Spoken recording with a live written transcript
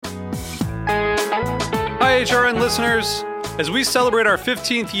HRN listeners. As we celebrate our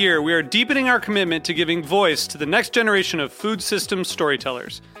 15th year, we are deepening our commitment to giving voice to the next generation of food systems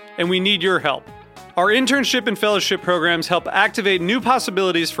storytellers, and we need your help. Our internship and fellowship programs help activate new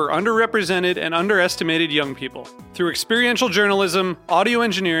possibilities for underrepresented and underestimated young people through experiential journalism, audio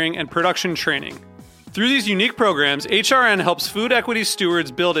engineering, and production training. Through these unique programs, HRN helps food equity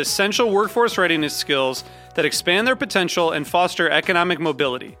stewards build essential workforce readiness skills that expand their potential and foster economic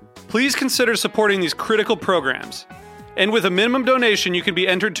mobility. Please consider supporting these critical programs. And with a minimum donation, you can be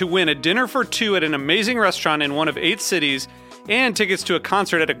entered to win a dinner for two at an amazing restaurant in one of 8 cities and tickets to a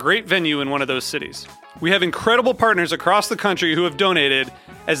concert at a great venue in one of those cities. We have incredible partners across the country who have donated,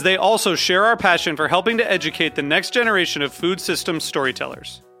 as they also share our passion for helping to educate the next generation of food systems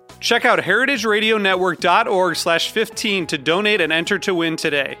storytellers. Check out heritageradionetwork.org/15 to donate and enter to win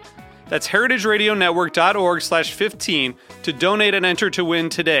today. That's heritageradionetwork.org/15 to donate and enter to win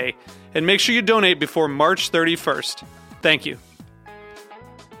today. And make sure you donate before March 31st. Thank you.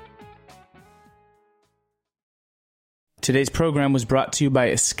 Today's program was brought to you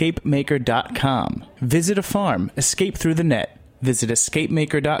by EscapeMaker.com. Visit a farm, escape through the net. Visit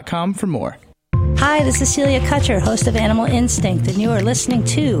EscapeMaker.com for more. Hi, this is Celia Kutcher, host of Animal Instinct, and you are listening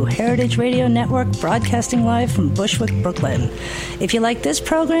to Heritage Radio Network, broadcasting live from Bushwick, Brooklyn. If you like this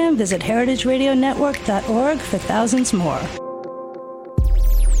program, visit heritageradionetwork.org for thousands more.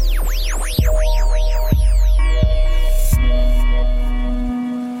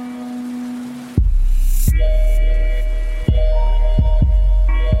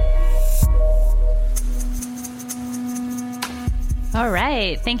 All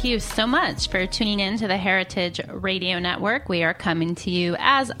right. Thank you so much for tuning in to the Heritage Radio Network. We are coming to you,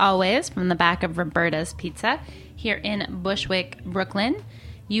 as always, from the back of Roberta's Pizza here in Bushwick, Brooklyn.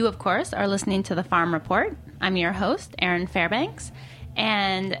 You, of course, are listening to the Farm Report. I'm your host, Erin Fairbanks.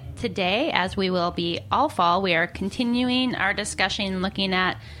 And today, as we will be all fall, we are continuing our discussion looking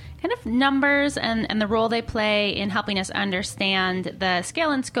at kind of numbers and the role they play in helping us understand the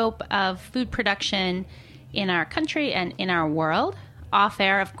scale and scope of food production in our country and in our world. Off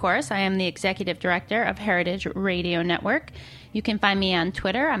air, of course, I am the executive director of Heritage Radio Network. You can find me on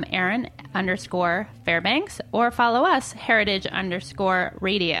Twitter. I'm Erin_Fairbanks, or follow us,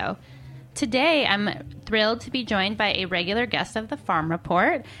 Heritage_Radio. Today, I'm thrilled to be joined by a regular guest of the Farm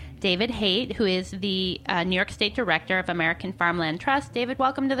Report, David Haight, who is the New York State Director of American Farmland Trust. David,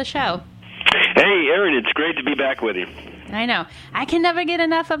 welcome to the show. Hey, Erin, it's great to be back with you. I know. I can never get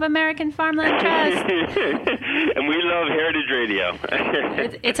enough of American Farmland Trust. And we love Heritage Radio.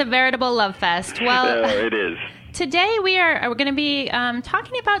 It's a veritable love fest. Well, it is. Today we're going to be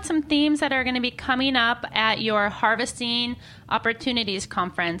talking about some themes that are going to be coming up at your Harvesting Opportunities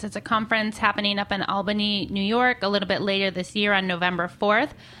Conference. It's a conference happening up in Albany, New York, a little bit later this year on November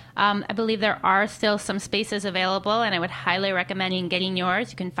 4th. I believe there are still some spaces available, and I would highly recommend getting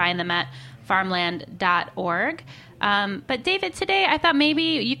yours. You can find them at farmland.org. But David, today I thought maybe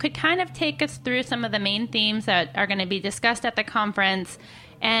you could kind of take us through some of the main themes that are going to be discussed at the conference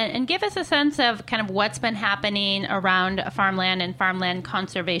and give us a sense of kind of what's been happening around farmland and farmland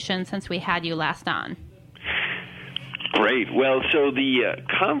conservation since we had you last on. Great. Well, so the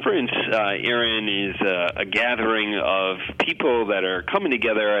conference, Erin, is a gathering of people that are coming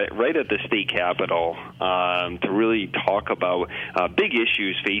together right at the state capitol to really talk about big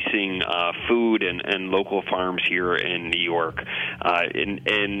issues facing food and local farms here in New York,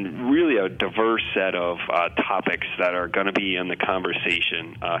 and really a diverse set of topics that are going to be in the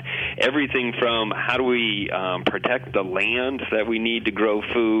conversation. Everything from how do we protect the land that we need to grow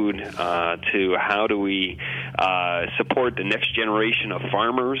food to how do we support the next generation of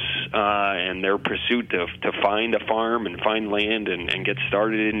farmers and their pursuit to find a farm and find land and get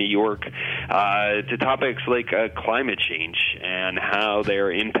started in New York, to topics like climate change and how they're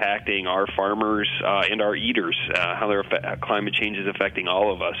impacting our farmers and our eaters, how climate change is affecting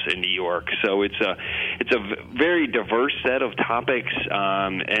all of us in New York. So it's a very diverse set of topics,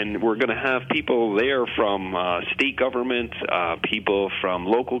 and we're going to have people there from state government, people from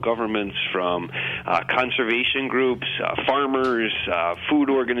local governments, from conservation groups, farmers, food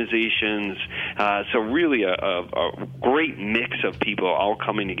organizations. So really a great mix of people all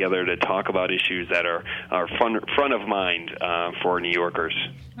coming together to talk about issues that are front of mind for New Yorkers.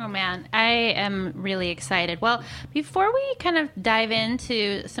 Oh, man, I am really excited. Well, before we kind of dive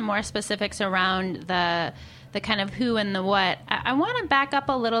into some more specifics around the kind of who and the what, I want to back up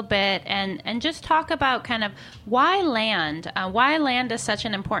a little bit and just talk about kind of why land is such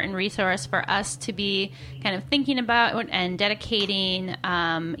an important resource for us to be kind of thinking about and dedicating,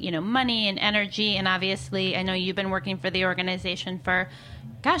 money and energy. And obviously, I know you've been working for the organization for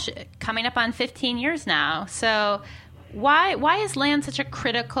coming up on 15 years now. So why is land such a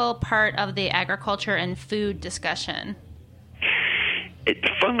critical part of the agriculture and food discussion?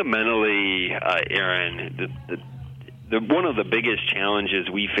 Fundamentally, Aaron, one of the biggest challenges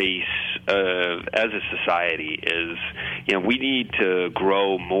we face as a society is, we need to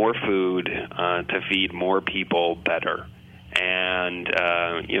grow more food to feed more people better. And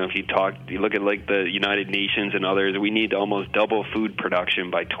if you look at like the United Nations and others, we need to almost double food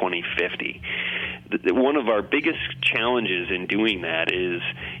production by 2050. One of our biggest challenges in doing that is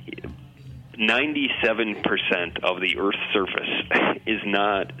 97% of the Earth's surface is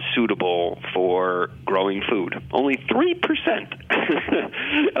not suitable for growing food. Only 3%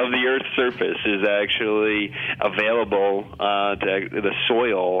 of the Earth's surface is actually available. The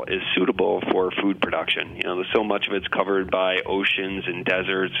soil is suitable for food production. So much of it's covered by oceans and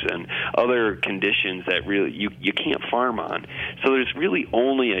deserts and other conditions that really you can't farm on. So there's really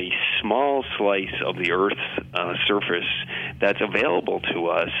only a small slice of the Earth's surface that's available to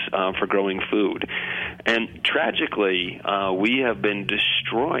us for growing food. And tragically, we have been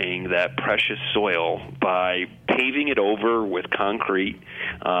destroying that precious soil by paving it over with concrete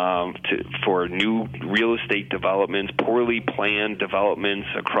for new real estate developments, poorly planned developments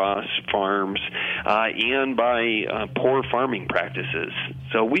across farms, and by poor farming practices.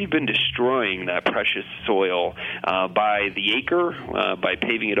 So we've been destroying that precious soil by the acre, by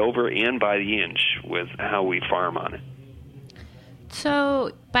paving it over, and by the inch with how we farm on it.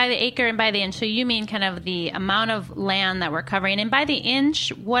 So by the acre and by the inch, so you mean kind of the amount of land that we're covering. And by the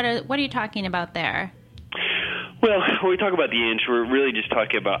inch, what are you talking about there? Well, when we talk about the inch, we're really just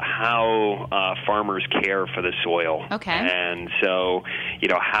talking about how farmers care for the soil. Okay. And so,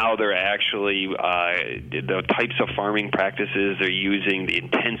 how they're actually, the types of farming practices they're using, the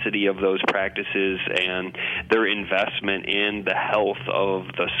intensity of those practices, and their investment in the health of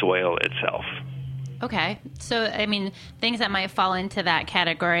the soil itself. Okay, so I mean, things that might fall into that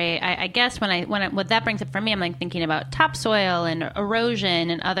category. I guess what that brings up for me, I'm like thinking about topsoil and erosion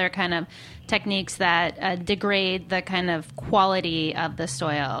and other kind of techniques that degrade the kind of quality of the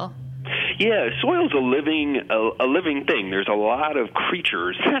soil. Yeah, soil's a living thing. There's a lot of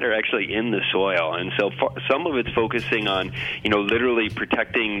creatures that are actually in the soil, and so some of it's focusing on, literally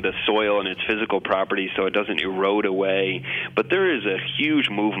protecting the soil and its physical properties so it doesn't erode away. But there is a huge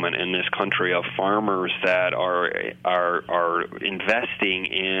movement in this country of farmers that are investing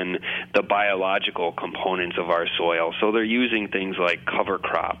in the biological components of our soil. So they're using things like cover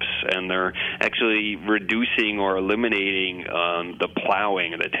crops, and they're actually reducing or eliminating the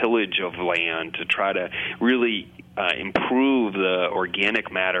plowing and the tillage of land to try to really improve the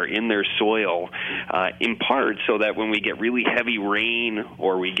organic matter in their soil, in part so that when we get really heavy rain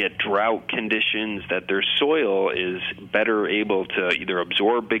or we get drought conditions, that their soil is better able to either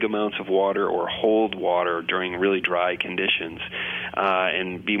absorb big amounts of water or hold water during really dry conditions,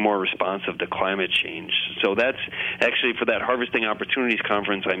 and be more responsive to climate change. So that's actually, for that Harvesting Opportunities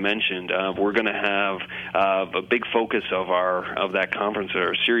Conference I mentioned, we're going to have a big focus of that conference,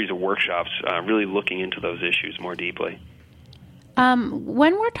 or a series of workshops really looking into those issues more deeply.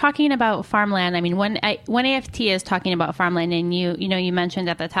 When we're talking about farmland, I mean, when AFT is talking about farmland, and you mentioned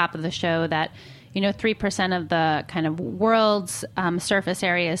at the top of the show that 3% of the kind of world's surface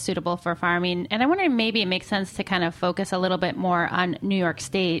area is suitable for farming, and I wonder if maybe it makes sense to kind of focus a little bit more on New York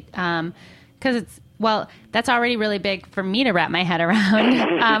State, because that's already really big for me to wrap my head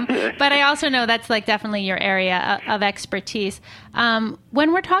around. But I also know that's like definitely your area of expertise.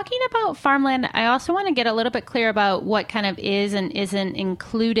 When we're talking about farmland, I also want to get a little bit clear about what kind of is and isn't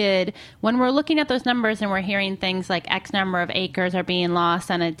included. When we're looking at those numbers and we're hearing things like X number of acres are being lost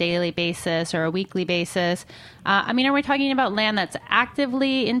on a daily basis or a weekly basis, are we talking about land that's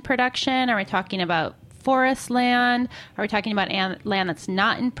actively in production? Are we talking about forest land? Are we talking about land that's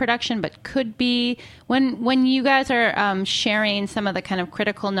not in production but could be? When you guys are sharing some of the kind of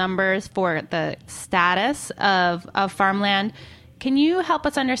critical numbers for the status of farmland, can you help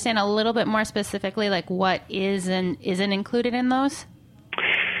us understand a little bit more specifically, like what is and isn't included in those?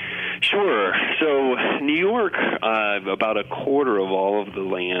 Sure. So New York, about a quarter of all of the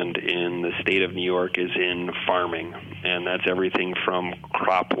land in the state of New York is in farming, and that's everything from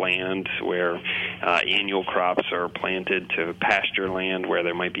cropland, where annual crops are planted, to pasture land where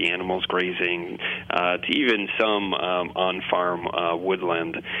there might be animals grazing, to even some on-farm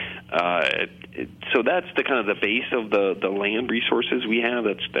woodland. So that's the kind of the base of the land resources we have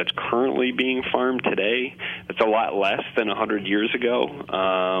that's currently being farmed today. It's a lot less than 100 years ago,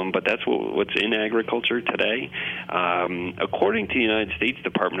 but that's what's in agriculture today. According to the United States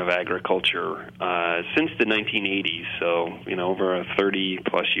Department of Agriculture, since the 1980s, so over a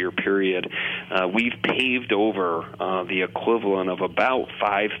 30-plus year period, we've paved over the equivalent of about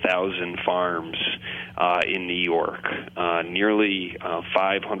 5,000 farms in New York. Nearly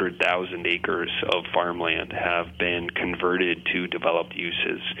 500,000 acres of farmland have been converted to developed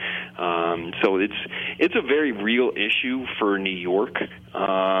uses. So it's a very real issue for New York.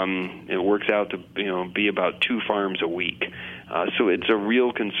 It works out to be about 2 farms a week. So it's a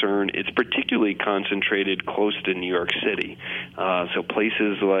real concern. It's particularly concentrated close to New York City. So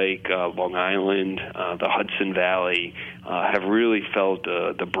places like Long Island, the Hudson Valley, have really felt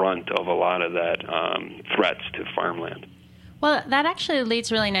the brunt of a lot of that threats to farmland. Well, that actually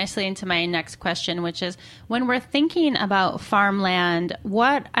leads really nicely into my next question, which is when we're thinking about farmland,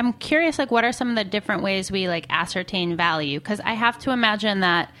 I'm curious, what are some of the different ways we ascertain value? Because I have to imagine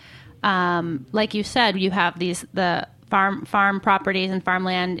that, like you said, you have the farm properties and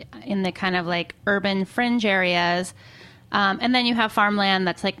farmland in the kind of urban fringe areas, and then you have farmland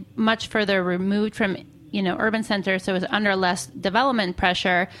that's much further removed from urban centers, so it's under less development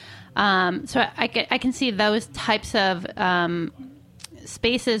pressure. So I can see those types of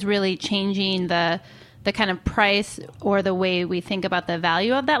spaces really changing the kind of price or the way we think about the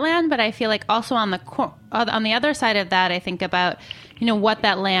value of that land. But I feel also on the other side of that, I think about what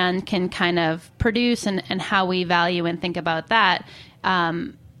that land can kind of produce and how we value and think about that,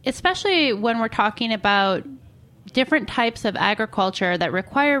 especially when we're talking about different types of agriculture that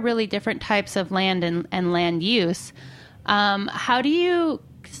require really different types of land and land use. How do you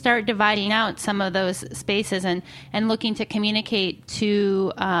start dividing out some of those spaces and looking to communicate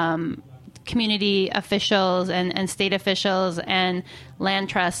to community officials and state officials and land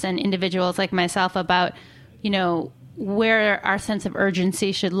trusts and individuals like myself about, where our sense of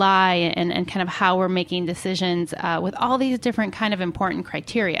urgency should lie and kind of how we're making decisions with all these different kind of important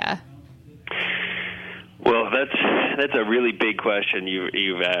criteria? Well, that's a really big question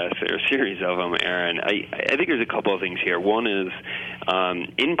you've asked. There are a series of them, Aaron. I think there's a couple of things here. One is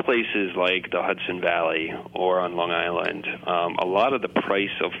in places like the Hudson Valley or on Long Island, a lot of the price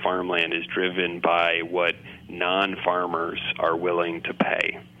of farmland is driven by what non-farmers are willing to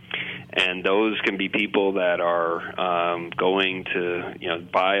pay. And those can be people that are going to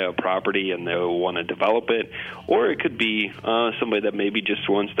buy a property and they'll want to develop it, or it could be somebody that maybe just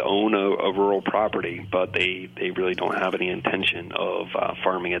wants to own a rural property, but they really don't have any intention of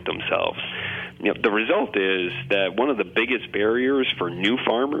farming it themselves. The result is that one of the biggest barriers for new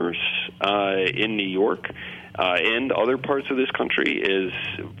farmers in New York and other parts of this country is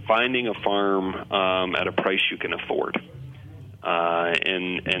finding a farm at a price you can afford.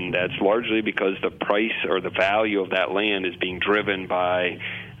 And that's largely because the price or the value of that land is being driven by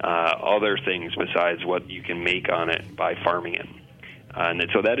other things besides what you can make on it by farming it. And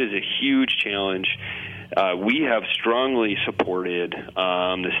so that is a huge challenge. We have strongly supported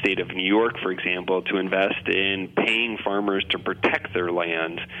the state of New York, for example, to invest in paying farmers to protect their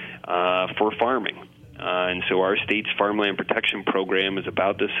land for farming. And so our state's Farmland Protection Program is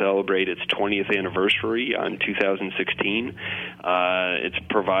about to celebrate its 20th anniversary in 2016. It's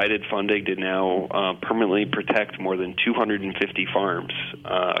provided funding to now permanently protect more than 250 farms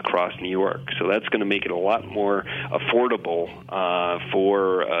across New York. So that's going to make it a lot more affordable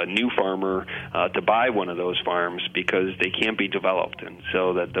for a new farmer to buy one of those farms because they can't be developed, and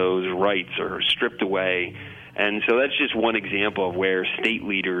so that those rights are stripped away. And so that's just one example of where state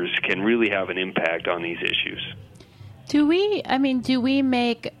leaders can really have an impact on these issues. Do we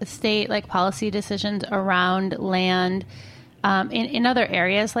make state policy decisions around land in other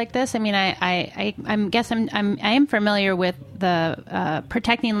areas like this? I mean, I am familiar with the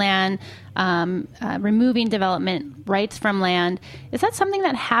protecting land, removing development rights from land. Is that something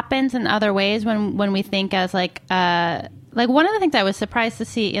that happens in other ways when we think as one of the things I was surprised to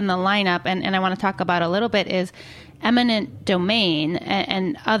see in the lineup, and I want to talk about a little bit, is eminent domain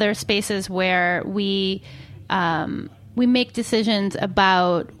and other spaces where we make decisions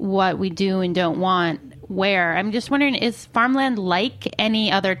about what we do and don't want where. I'm just wondering, is farmland like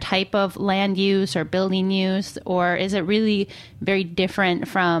any other type of land use or building use, or is it really very different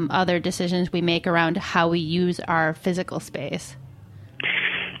from other decisions we make around how we use our physical space?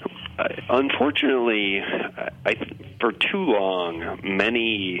 Unfortunately, for too long,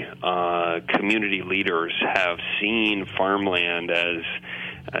 many community leaders have seen farmland as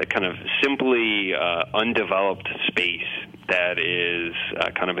kind of simply undeveloped space that is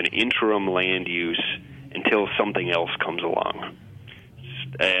kind of an interim land use until something else comes along.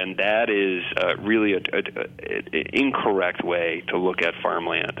 And that is really an incorrect way to look at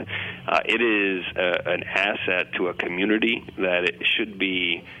farmland. It is an asset to a community that it should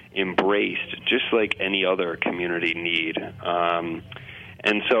be embraced just like any other community need.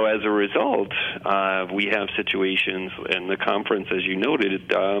 And so as a result, we have situations in the conference, as you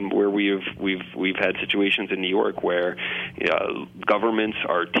noted, where we've had situations in New York where governments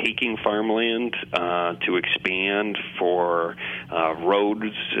are taking farmland to expand for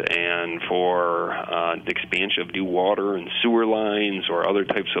roads and for the expansion of new water and sewer lines or other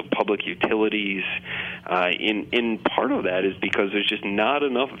types of public utilities. In part of that is because there's just not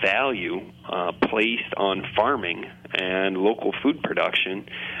enough value placed on farming and local food production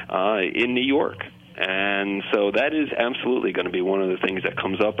in New York. And so that is absolutely going to be one of the things that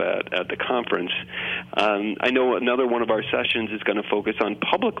comes up at the conference. I know another one of our sessions is going to focus on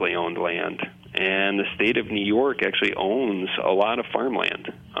publicly owned land. And the state of New York actually owns a lot of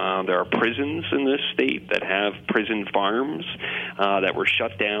farmland. There are prisons in this state that have prison farms that were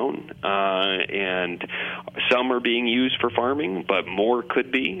shut down, and some are being used for farming, but more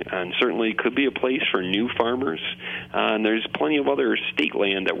could be, and certainly could be a place for new farmers. And there's plenty of other state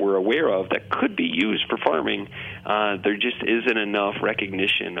land that we're aware of that could be used for farming. There just isn't enough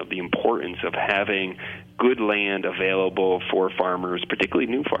recognition of the importance of having good land available for farmers, particularly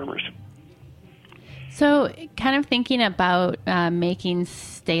new farmers. So kind of thinking about making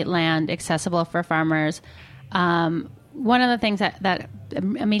state land accessible for farmers, one of the things that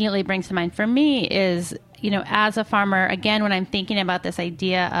immediately brings to mind for me is, as a farmer, again, when I'm thinking about this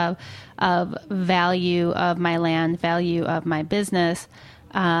idea of value of my land, value of my business,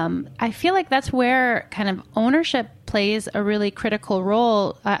 I feel like that's where kind of ownership plays a really critical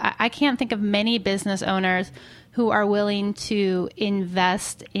role. I can't think of many business owners who are willing to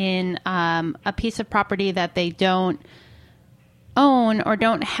invest in a piece of property that they don't own or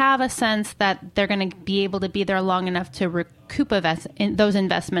don't have a sense that they're going to be able to be there long enough to recoup those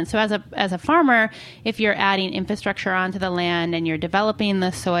investments. So as a farmer, if you're adding infrastructure onto the land and you're developing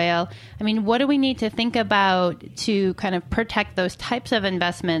the soil, I mean, what do we need to think about to kind of protect those types of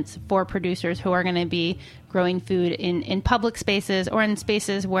investments for producers who are going to be growing food in public spaces or in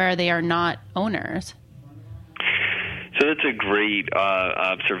spaces where they are not owners? So that's a great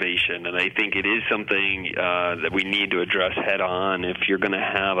observation, and I think it is something that we need to address head on if you're going to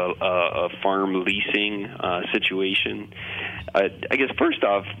have a farm leasing situation. I guess first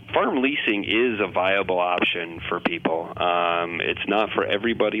off, farm leasing is a viable option for people. It's not for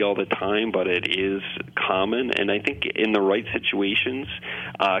everybody all the time, but it is common, and I think in the right situations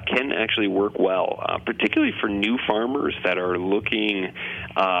can actually work well, particularly for new farmers that are looking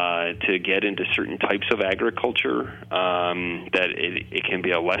to get into certain types of agriculture. That it can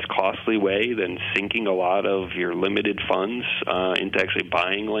be a less costly way than sinking a lot of your limited funds into actually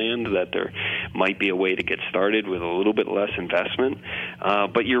buying land, that there might be a way to get started with a little bit less investment.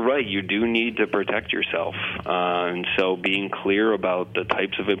 But you're right, you do need to protect yourself. And so being clear about the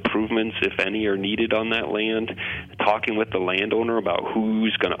types of improvements, if any, are needed on that land, talking with the landowner about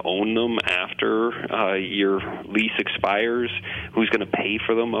who's going to own them after your lease expires, who's going to pay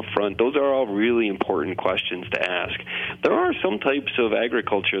for them up front, those are all really important questions to ask. There are some types of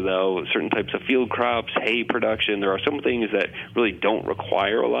agriculture, though, certain types of field crops, hay production. There are some things that really don't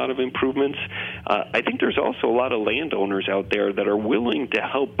require a lot of improvements. I think there's also a lot of landowners out there that are willing to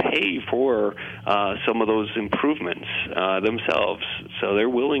help pay for some of those improvements themselves. So they're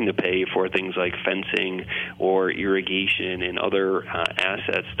willing to pay for things like fencing or irrigation and other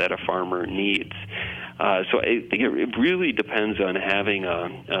assets that a farmer needs. So I think it really depends on having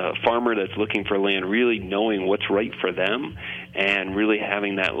a farmer that's looking for land, really knowing what's right for them, and really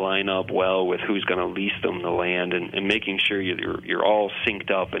having that line up well with who's going to lease them the land, and making sure you're all synced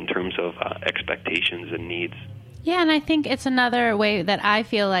up in terms of expectations and needs. Yeah, and I think it's another way that I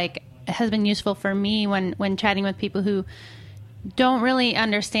feel like has been useful for me when chatting with people who don't really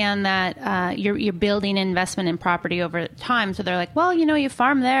understand that you're building investment in property over time. So they're like, well, you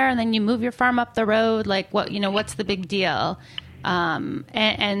farm there and then you move your farm up the road. Like, what's the big deal?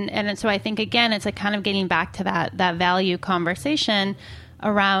 And so I think, again, it's like kind of getting back to that value conversation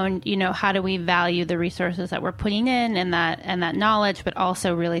around, how do we value the resources that we're putting in and that knowledge, but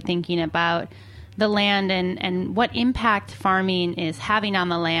also really thinking about the land and what impact farming is having on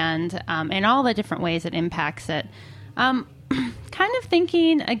the land and all the different ways it impacts it. Kind of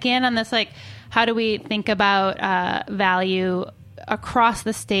thinking again on this, like, how do we think about value across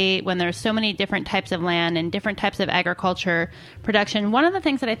the state when there's so many different types of land and different types of agriculture production. One of the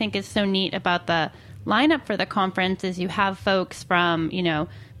things that I think is so neat about the lineup for the conference is you have folks from,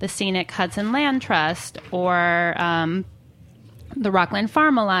 the Scenic Hudson Land Trust or the Rockland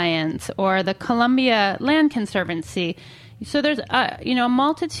Farm Alliance or the Columbia Land Conservancy. So there's a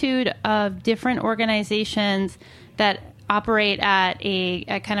multitude of different organizations that operate at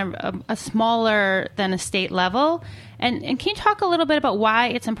a kind of a smaller than a state level. And can you talk a little bit about why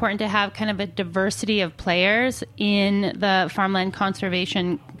it's important to have kind of a diversity of players in the farmland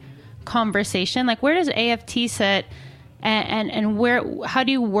conservation conversation? Like, where does AFT sit, and how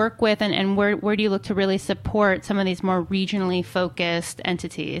do you work with and where do you look to really support some of these more regionally focused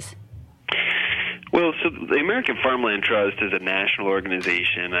entities? Well, so the American Farmland Trust is a national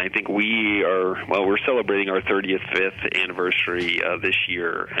organization. I think we're celebrating our 35th anniversary this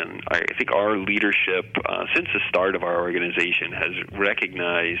year, and I think our leadership since the start of our organization has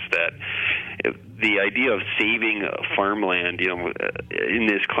recognized that the idea of saving farmland, in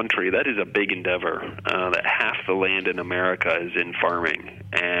this country, that is a big endeavor. That half the land in America is in farming,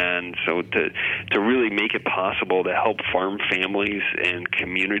 and so to really make it possible to help farm families and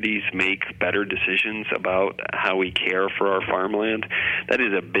communities make better decisions about how we care for our farmland, that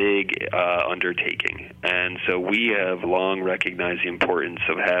is a big undertaking. And so we have long recognized the importance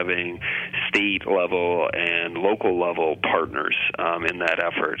of having state level and local level partners in that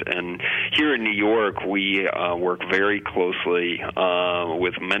effort. And here in New York, we work very closely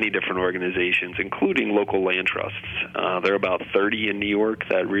with many different organizations, including local land trusts. There are about 30 in New York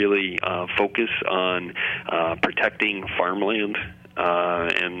that really focus on protecting farmland.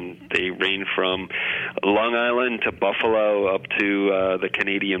 And they range from Long Island to Buffalo up to the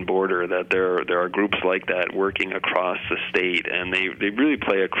Canadian border. That there are groups like that working across the state, and they really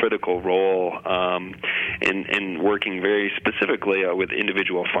play a critical role in working very specifically with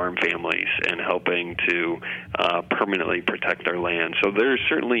individual farm families and helping to permanently protect their land. So there's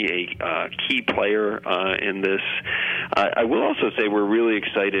certainly a key player in this. I will also say we're really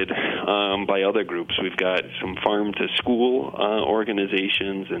excited by other groups. We've got some farm to school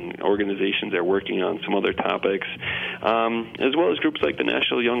organizations and organizations that are working on some other topics, as well as groups like the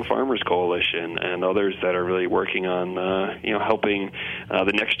National Young Farmers Coalition and others that are really working on helping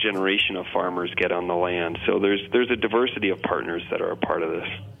the next generation of farmers get on the land. So there's a diversity of partners that are a part of this.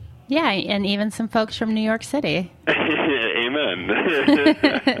 Yeah, and even some folks from New York City. Amen.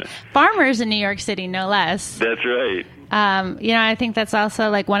 Farmers in New York City, no less. That's right. I think that's also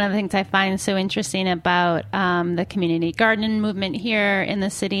like one of the things I find so interesting about the community garden movement here in the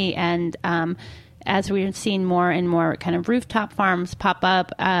city. And as we're seeing more and more kind of rooftop farms pop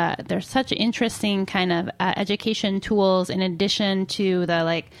up, there's such interesting kind of education tools in addition to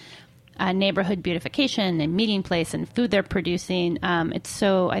the neighborhood beautification and meeting place and food they're producing. It's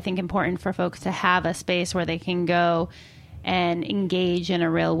so, I think, important for folks to have a space where they can go and engage in a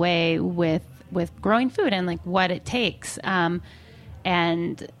real way with growing food and what it takes. And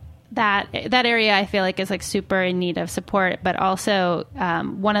that area I feel like is super in need of support, but also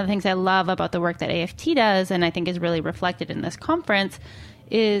one of the things I love about the work that AFT does, and I think is really reflected in this conference,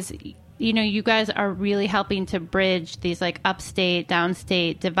 is you guys are really helping to bridge these upstate,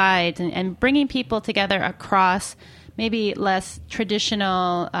 downstate divides and bringing people together across maybe less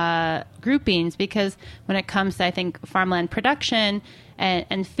traditional groupings, because when it comes to, I think, farmland production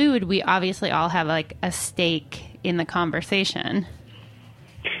and food, we obviously all have a stake in the conversation.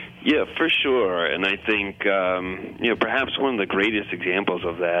 Yeah, for sure. And I think, perhaps one of the greatest examples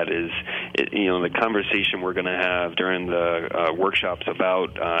of that is, the conversation we're going to have during the workshops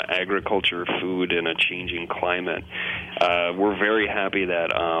about agriculture, food, and a changing climate. We're very happy that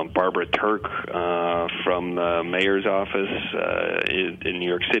Barbara Turk from the mayor's office in New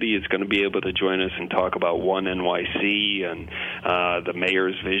York City is going to be able to join us and talk about One NYC and the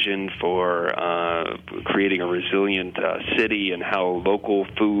mayor's vision for creating a resilient city and how local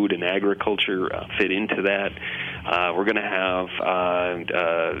food and agriculture fit into that. We're going to have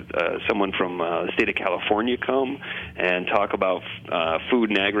someone from the state of California come and talk about food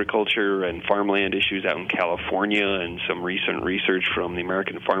and agriculture and farmland issues out in California, and some recent research from the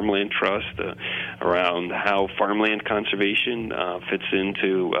American Farmland Trust around how farmland conservation fits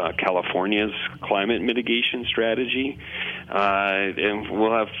into California's climate mitigation strategy. And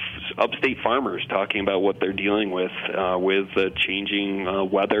we'll have upstate farmers talking about what they're dealing with the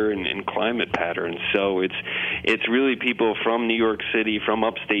changing weather and climate patterns. So it's really people from New York City, from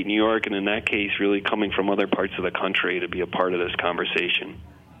upstate New York, and in that case, really coming from other parts of the country to be a part of this conversation.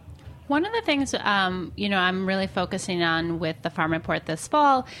 One of the things, I'm really focusing on with the Farm Report this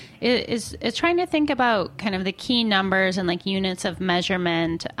fall is trying to think about kind of the key numbers and like units of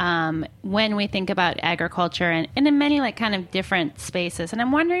measurement when we think about agriculture and in many like kind of different spaces. And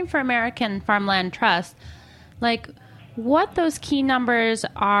I'm wondering for American Farmland Trust, like what those key numbers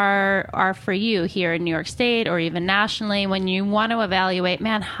are for you here in New York State or even nationally when you want to evaluate,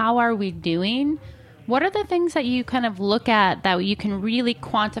 man, how are we doing? What are the things that you kind of look at that you can really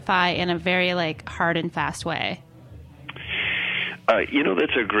quantify in a very like hard and fast way?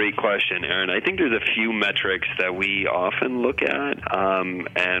 That's a great question, Erin. I think there's a few metrics that we often look at,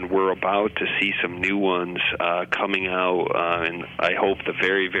 and we're about to see some new ones coming out, and I hope the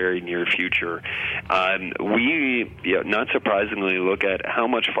very, very near future. We, not surprisingly, look at how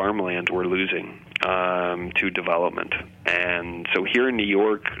much farmland we're losing to development. And so here in New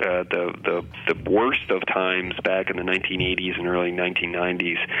York, the worst of times back in the 1980s and early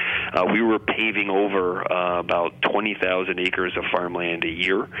 1990s, we were paving over about 20,000 acres of farmland a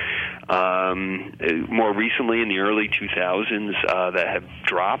year. More recently, in the early 2000s, that have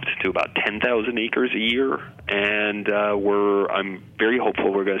dropped to about 10,000 acres a year. And I'm very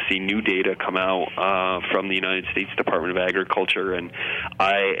hopeful we're going to see new data come out from the United States Department of Agriculture, and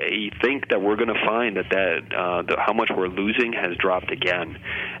I think that we're going to find that how much we're losing has dropped again,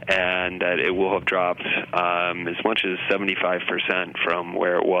 and that it will have dropped as much as 75% from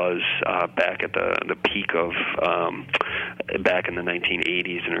where it was back at the peak of back in the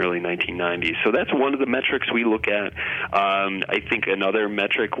 1980s and early 1990s. So that's one of the metrics we look at. I think another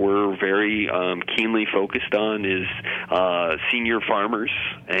metric we're very keenly focused on is senior farmers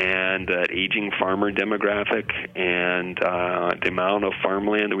and that aging farmer demographic and the amount of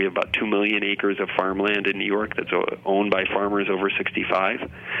farmland. We have about 2 million acres of farmland in New York that's owned by farmers over 65.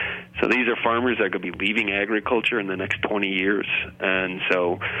 So these are farmers that could be leaving agriculture in the next 20 years. And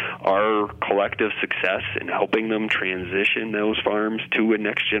so our collective success in helping them transition those farms to a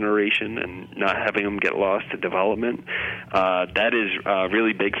next generation and not having them get lost to development, that is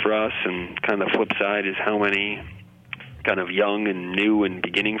really big for us. And kind of the flip side is how many kind of young and new and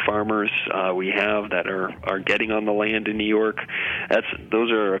beginning farmers we have that are getting on the land in New York.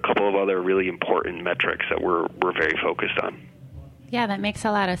 Those are a couple of other really important metrics that we're very focused on. Yeah, that makes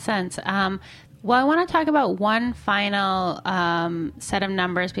a lot of sense. Well, I want to talk about one final set of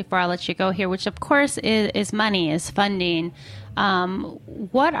numbers before I let you go here, which of course is money, is funding.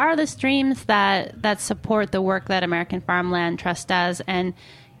 What are the streams that support the work that American Farmland Trust does? And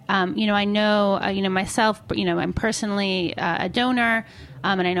I know, myself, I'm personally a donor,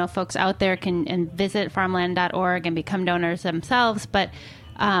 and I know folks out there can visit farmland.org and become donors themselves. But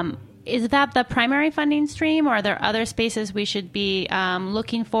is that the primary funding stream, or are there other spaces we should be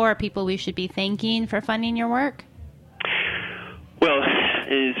looking for, people we should be thanking for funding your work? Well,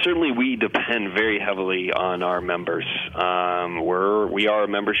 certainly we depend very heavily on our members. We are a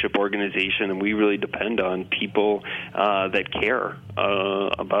membership organization, and we really depend on people that care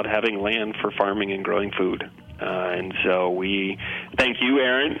about having land for farming and growing food. And so we thank you,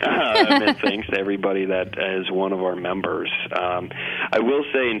 Erin, and thanks to everybody that is one of our members. I will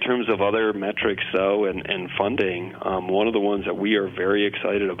say in terms of other metrics, though, and funding, one of the ones that we are very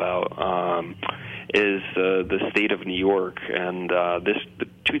excited about is the state of New York. And the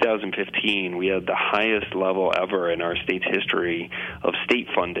 2015, we had the highest level ever in our state's history of state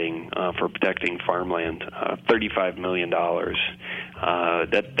funding for protecting farmland, $35 million.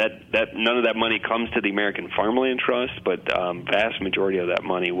 That none of that money comes to the American Farmland Trust, but vast majority of that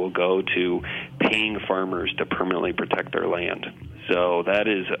money will go to paying farmers to permanently protect their land. So that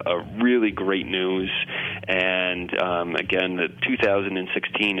is a really great news. And again, the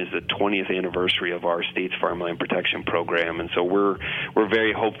 2016 is the 20th anniversary of our state's farmland protection program, and so we're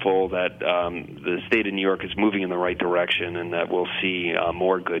very hopeful that the state of New York is moving in the right direction, and that we'll see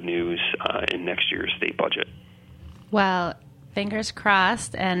more good news in next year's state budget. Well, fingers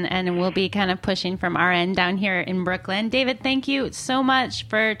crossed, and we'll be kind of pushing from our end down here in Brooklyn. David, thank you so much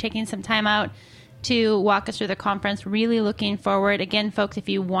for taking some time out to walk us through the conference. Really looking forward. Again, folks, if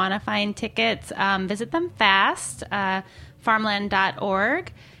you want to find tickets, visit them fast,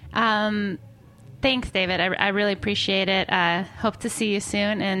 farmland.org. Thanks, David. I really appreciate it. Hope to see you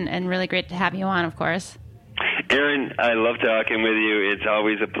soon, and really great to have you on, of course. Erin, I love talking with you. It's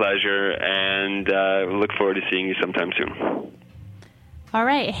always a pleasure, and look forward to seeing you sometime soon. All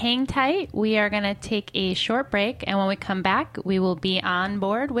right, hang tight. We are going to take a short break, and when we come back, we will be on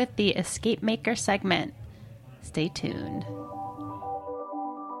board with the Escape Maker segment. Stay tuned.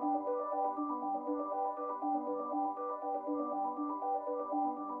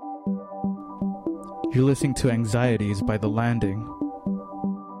 You're listening to Anxieties by The Landing.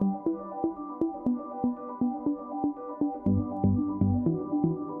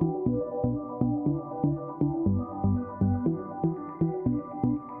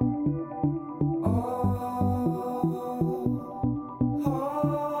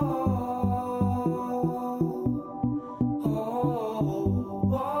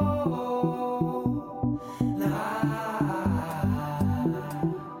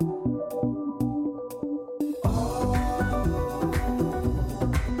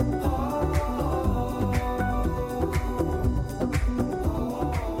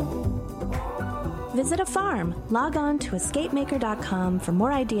 visit a farm. Log on to escapemaker.com for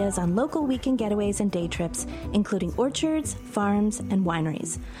more ideas on local weekend getaways and day trips, including orchards, farms, and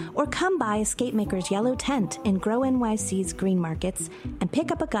wineries. Or come by Escape Maker's Yellow Tent in Grow NYC's Green Markets and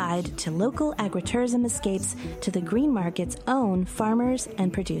pick up a guide to local agritourism escapes to the Green Market's own farmers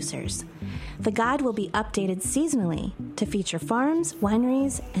and producers. The guide will be updated seasonally to feature farms,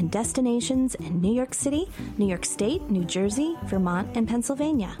 wineries, and destinations in New York City, New York State, New Jersey, Vermont, and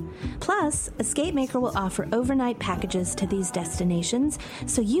Pennsylvania. Plus, Escape Maker will offer overnight packages to these destinations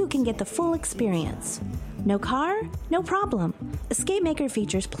so you can get the full experience. No car? No problem. Escape Maker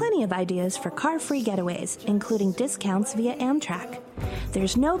features plenty of ideas for car-free getaways, including discounts via Amtrak.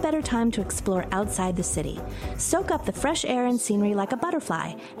 There's no better time to explore outside the city. Soak up the fresh air and scenery like a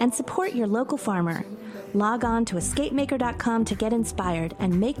butterfly and support your local farmer. Log on to escapemaker.com to get inspired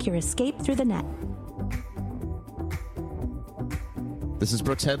and make your escape through the net. This is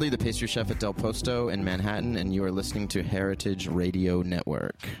Brooks Headley, the pastry chef at Del Posto in Manhattan, and you are listening to Heritage Radio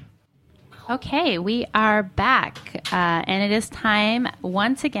Network. Okay, we are back, and it is time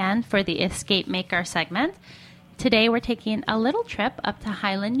once again for the Escape Maker segment. Today we're taking a little trip up to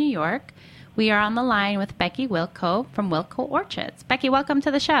Highland, New York. We are on the line with Becky Wilco from Wilco Orchards. Becky, welcome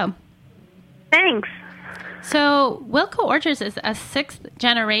to the show. Thanks. So Wilco Orchards is a 6th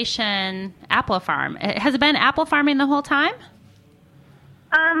generation apple farm. Has it been apple farming the whole time?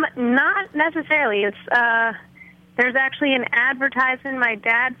 Not necessarily. It's there's actually an advertisement my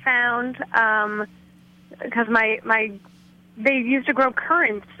dad found because they used to grow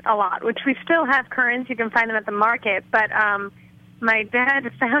currants a lot, which we still have currants. You can find them at the market. But my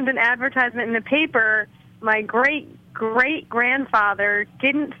dad found an advertisement in the paper. My great-great-grandfather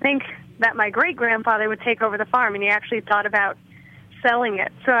didn't think that my great-grandfather would take over the farm, and he actually thought about selling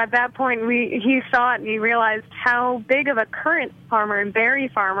it. So at that point, he saw it and he realized how big of a currant farmer and berry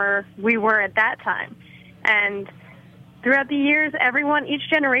farmer we were at that time. And throughout the years, each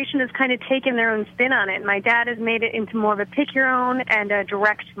generation has kind of taken their own spin on it. My dad has made it into more of a pick-your-own and a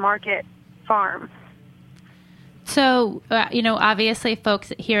direct market farm. So, obviously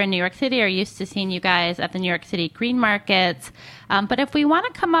folks here in New York City are used to seeing you guys at the New York City green markets. But if we want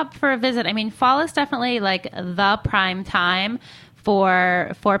to come up for a visit, fall is definitely like the prime time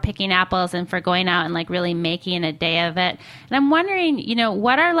for picking apples and for going out and really making a day of it. And I'm wondering,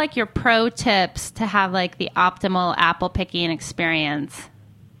 what are your pro tips to have the optimal apple picking experience?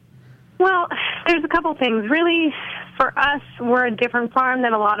 Well, there's a couple things. Really, for us, we're a different farm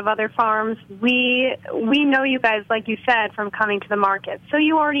than a lot of other farms. We know you guys, like you said, from coming to the market. So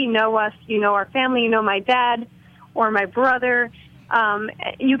you already know us. You know our family. You know my dad or my brother.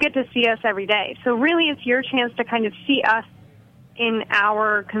 You get to see us every day. So really, it's your chance to kind of see us in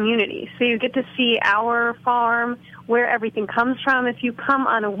our community. So you get to see our farm, where everything comes from. If you come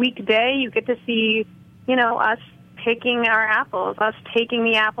on a weekday, you get to see, us picking our apples, us taking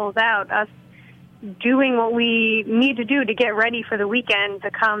the apples out, us doing what we need to do to get ready for the weekend to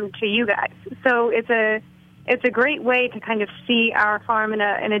come to you guys. So it's a great way to kind of see our farm in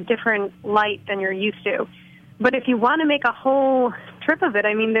a different light than you're used to. But if you want to make a whole trip of it,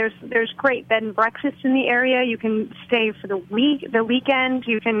 there's great bed and breakfast in the area. You can stay for the weekend.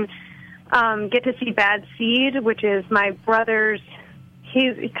 You can get to see Bad Seed, which is my brother's,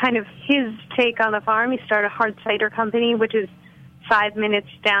 his take on the farm. He started a hard cider company, which is 5 minutes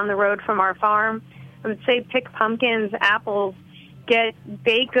down the road from our farm. I would say pick pumpkins, apples, get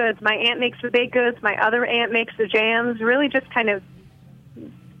baked goods. My aunt makes the baked goods. My other aunt makes the jams. Really just kind of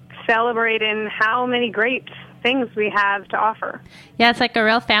celebrating how many great things we have to offer. Yeah, it's like a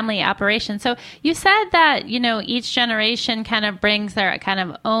real family operation. So you said that, each generation kind of brings their kind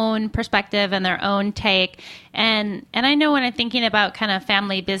of own perspective and their own take. And I know when I'm thinking about kind of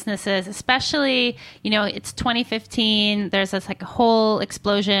family businesses, especially, it's 2015, there's this a whole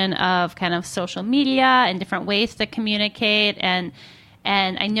explosion of kind of social media and different ways to communicate. And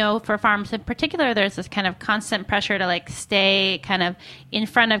I know for farms in particular, there's this kind of constant pressure to stay kind of in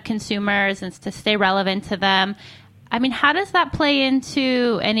front of consumers and to stay relevant to them. How does that play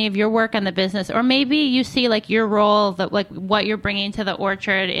into any of your work on the business? Or maybe you see your role, what you're bringing to the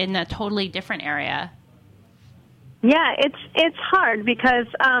orchard in a totally different area? Yeah, it's hard because,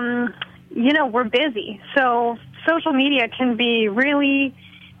 we're busy. So social media can be really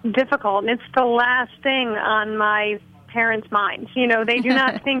difficult. And it's the last thing on my parents' minds. They do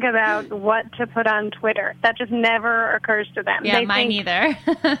not think about what to put on Twitter. That just never occurs to them. Yeah, they mine think, either.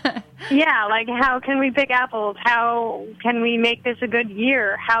 yeah, how can we pick apples? How can we make this a good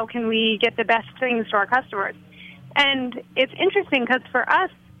year? How can we get the best things to our customers? And it's interesting because for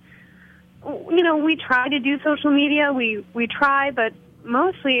us, we try to do social media. We try, but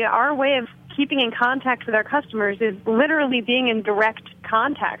mostly our way of keeping in contact with our customers is literally being in direct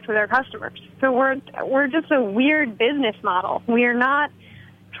contact with our customers. So we're just a weird business model. We are not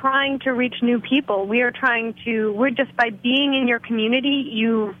trying to reach new people. We're just by being in your community,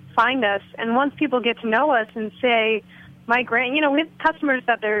 you find us. And once people get to know us and say, we have customers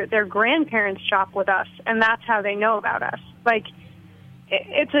that their grandparents shop with us, and that's how they know about us. Like,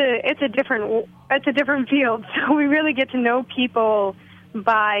 it's a different field. So we really get to know people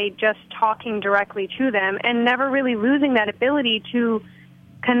by just talking directly to them and never really losing that ability to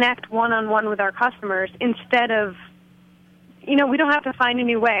connect one-on-one with our customers instead of, we don't have to find a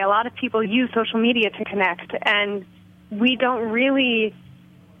new way. A lot of people use social media to connect, and we don't really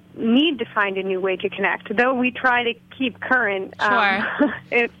need to find a new way to connect, though we try to keep current. Sure.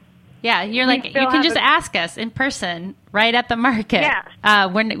 You're like, you can just ask us in person right at the market. Yeah,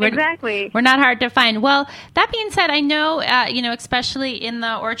 exactly. We're not hard to find. Well, that being said, I know, especially in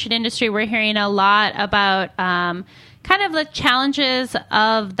the orchard industry, we're hearing a lot about kind of the challenges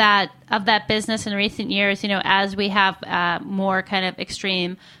of that business in recent years, as we have more kind of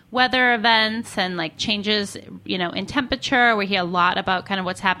extreme weather events and like changes, in temperature. We hear a lot about kind of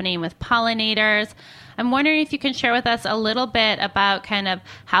what's happening with pollinators. I'm wondering if you can share with us a little bit about kind of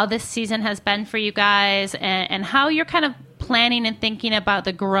how this season has been for you guys and how you're kind of planning and thinking about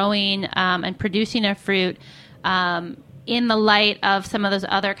the growing and producing of fruit in the light of some of those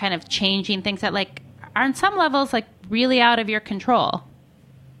other kind of changing things that like are on some levels like really out of your control.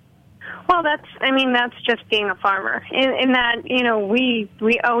 Well, that's just being a farmer. In that,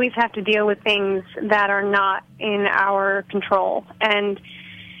 we always have to deal with things that are not in our control, and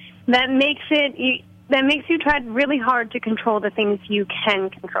that makes you try really hard to control the things you can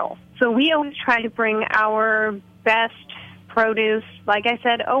control. So we always try to bring our best produce, like I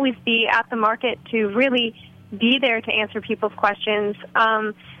said, always be at the market to really be there to answer people's questions.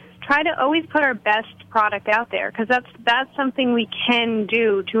 Try to always put our best product out there, because that's something we can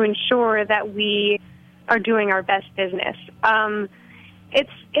do to ensure that we are doing our best business.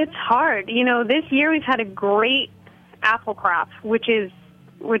 It's hard. This year we've had a great apple crop, which is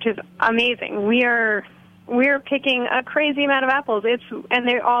amazing. We're picking a crazy amount of apples. And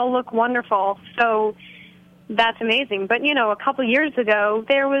they all look wonderful. So that's amazing. But a couple years ago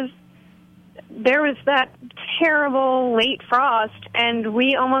there was that terrible late frost, and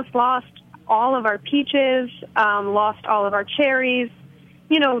we almost lost all of our peaches, lost all of our cherries.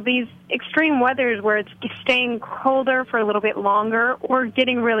 These extreme weathers where it's staying colder for a little bit longer or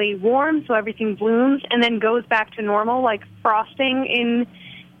getting really warm so everything blooms and then goes back to normal, like frosting in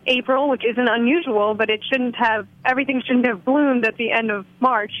April, which isn't unusual, but everything shouldn't have bloomed at the end of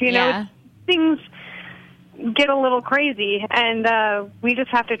March. Things get a little crazy, and we just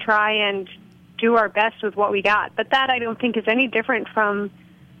have to try and do our best with what we got. But that I don't think is any different from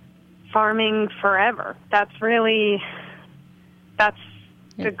farming forever. That's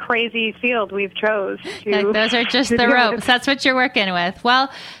the crazy field we've chose. Those are just the ropes. That's what you're working with.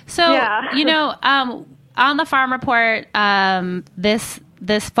 Well, so, on the Farm Report,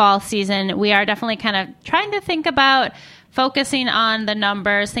 this fall season, we are definitely kind of trying to think about focusing on the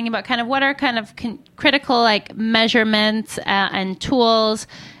numbers, thinking about kind of what are kind of critical like measurements and tools,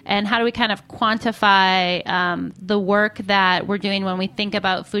 and how do we kind of quantify the work that we're doing when we think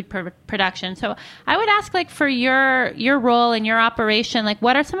about food production. So I would ask, like, for your role in your operation, like,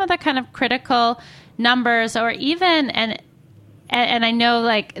 what are some of the kind of critical numbers, or even and I know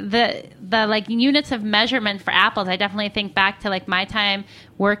like the like units of measurement for apples. I definitely think back to like my time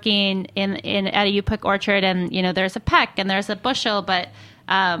working in at a UPIC orchard, and there's a peck and there's a bushel, but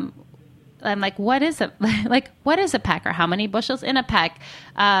I'm like, what is a peck, or how many bushels in a peck?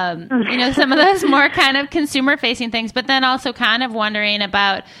 Some of those more kind of consumer facing things, but then also kind of wondering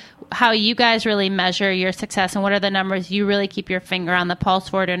about how you guys really measure your success and what are the numbers you really keep your finger on the pulse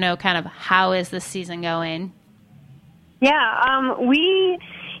for to know kind of how is this season going. Yeah,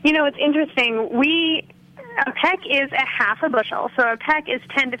 it's interesting. A peck is a half a bushel. So a peck is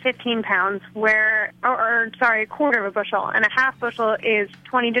 10 to 15 pounds, a quarter of a bushel, and a half bushel is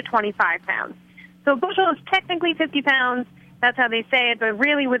 20 to 25 pounds. So a bushel is technically 50 pounds. That's how they say it, but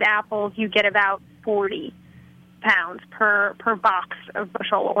really with apples, you get about 40 pounds per box of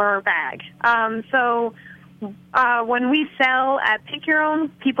bushel or bag. When we sell at Pick Your Own,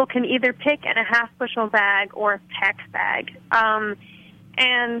 people can either pick in a half bushel bag or a peck bag.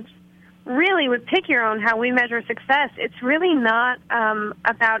 And really with Pick Your Own, how we measure success, it's really not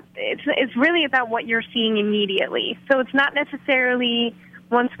it's really about what you're seeing immediately. So it's not necessarily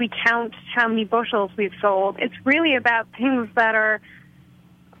once we count how many bushels we've sold. It's really about things that are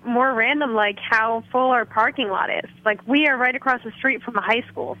more random, like how full our parking lot is. Like, we are right across the street from a high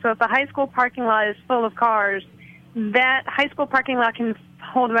school. So if the high school parking lot is full of cars, that high school parking lot can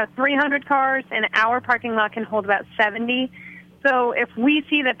hold about 300 cars, and our parking lot can hold about 70. So if we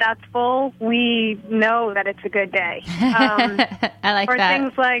see that that's full, we know that it's a good day. I like or that. Or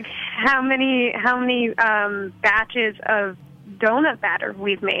things like how many batches of donut batter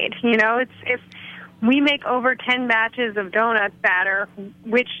we've made. You know, if we make over 10 batches of donut batter,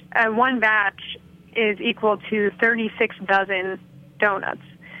 which one batch is equal to 36 dozen donuts.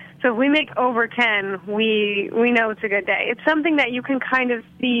 So if we make over 10, we know it's a good day. It's something that you can kind of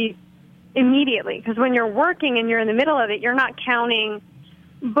see immediately, because when you're working and you're in the middle of it, you're not counting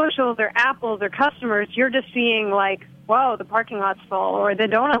bushels or apples or customers. You're just seeing, like, whoa, the parking lot's full, or the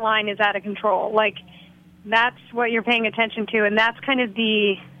donut line is out of control. Like, that's what you're paying attention to, and that's kind of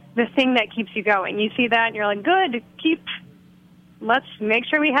the thing that keeps you going. You see that, and you're like, good, let's make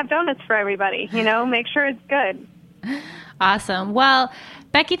sure we have donuts for everybody, you know, make sure it's good. Awesome. Well,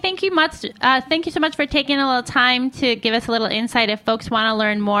 Becky, thank you so much for taking a little time to give us a little insight. If folks want to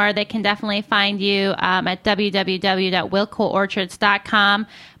learn more, they can definitely find you at www.wilcoorchards.com.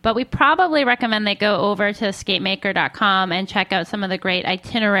 But we probably recommend they go over to escapemaker.com and check out some of the great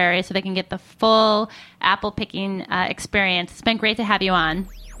itineraries so they can get the full apple picking experience. It's been great to have you on.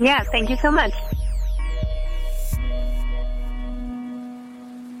 Yeah, thank you so much.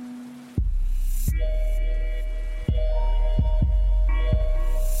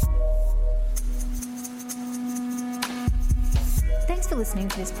 Thanks for listening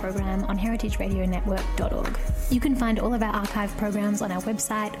to this program on heritageradionetwork.org. You can find all of our archive programs on our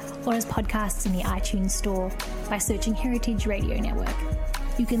website or as podcasts in the iTunes store by searching Heritage Radio Network.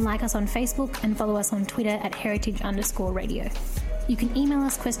 You can like us on Facebook and follow us on Twitter at @heritage_radio. You can email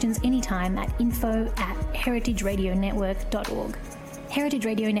us questions anytime at info@heritageradionetwork.org. Heritage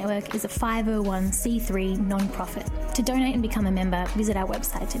Radio Network is a 501c3 non-profit. To donate and become a member, visit our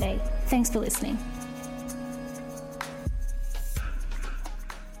website today. Thanks for listening.